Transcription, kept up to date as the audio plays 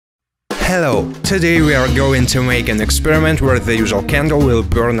Hello! Today we are going to make an experiment where the usual candle will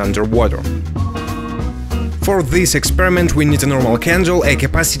burn underwater. For this experiment we need a normal candle, a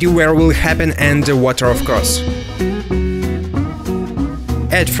capacity where will happen and water of course.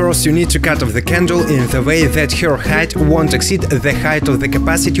 At first you need to cut off the candle in the way that her height won't exceed the height of the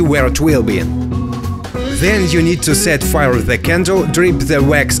capacity where it will be. Then you need to set fire the candle, drip the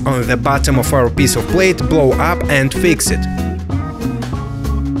wax on the bottom of our piece of plate, blow up and fix it.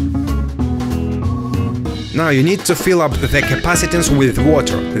 Now you need to fill up the capacitance with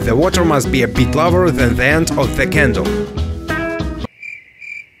water. The water must be a bit lower than the end of the candle.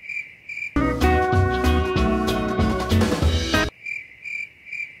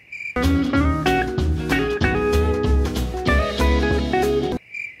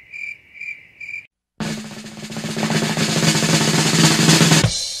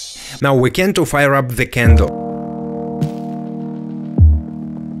 Now we can to fire up the candle.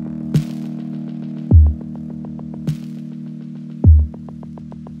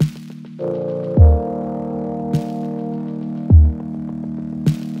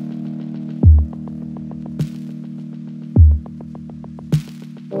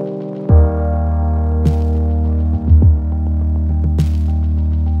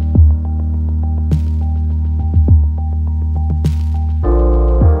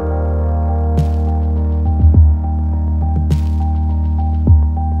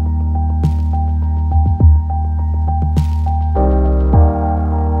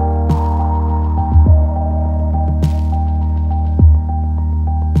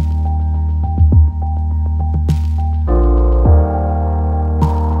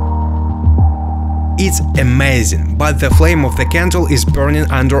 It's amazing, but the flame of the candle is burning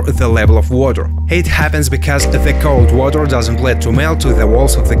under the level of water. It happens because the cold water doesn't let to melt to the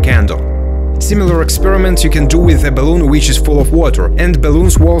walls of the candle. Similar experiments you can do with a balloon which is full of water, and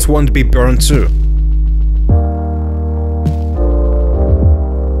balloon's walls won't be burned too.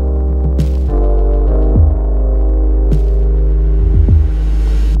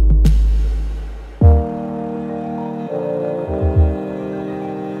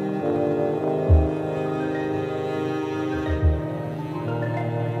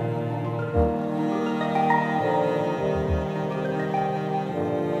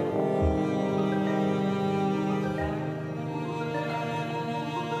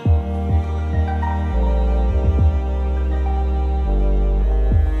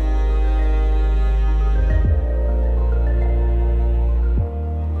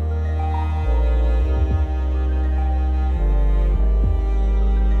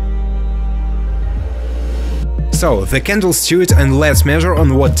 So, the candle stood, and let's measure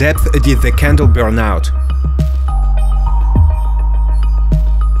on what depth did the candle burn out.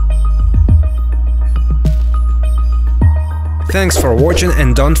 Thanks for watching,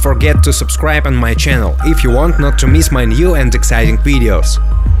 and don't forget to subscribe on my channel if you want not to miss my new and exciting videos.